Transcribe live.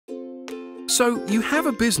So you have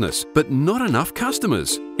a business, but not enough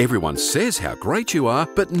customers. Everyone says how great you are,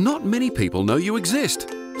 but not many people know you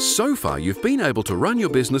exist. So far, you've been able to run your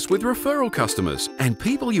business with referral customers and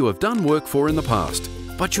people you have done work for in the past.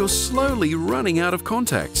 But you're slowly running out of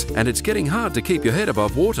contacts, and it's getting hard to keep your head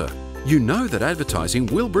above water. You know that advertising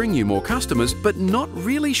will bring you more customers, but not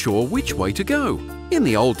really sure which way to go. In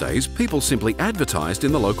the old days, people simply advertised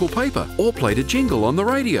in the local paper or played a jingle on the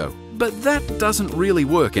radio. But that doesn't really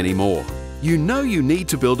work anymore. You know you need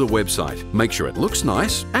to build a website, make sure it looks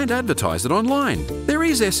nice, and advertise it online. There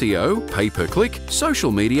is SEO, pay-per-click, social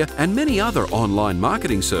media, and many other online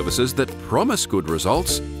marketing services that promise good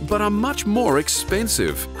results, but are much more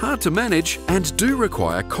expensive, hard to manage, and do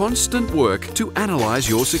require constant work to analyze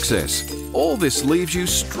your success. All this leaves you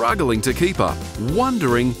struggling to keep up,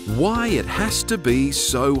 wondering why it has to be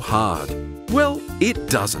so hard. Well, it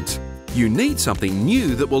doesn't. You need something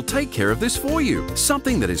new that will take care of this for you.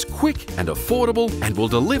 Something that is quick and affordable and will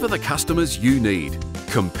deliver the customers you need.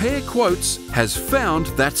 Compare Quotes has found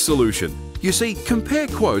that solution. You see, Compare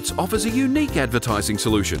Quotes offers a unique advertising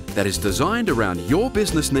solution that is designed around your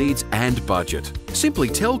business needs and budget. Simply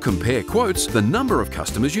tell Compare Quotes the number of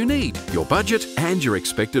customers you need, your budget, and your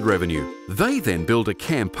expected revenue. They then build a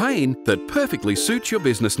campaign that perfectly suits your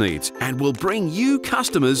business needs and will bring you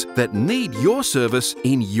customers that need your service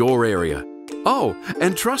in your area. Oh,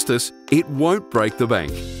 and trust us, it won't break the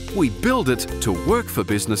bank. We build it to work for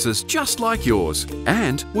businesses just like yours,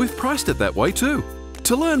 and we've priced it that way too.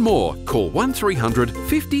 To learn more, call 1300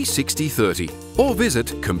 50 60 30 or visit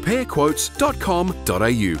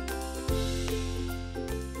comparequotes.com.au.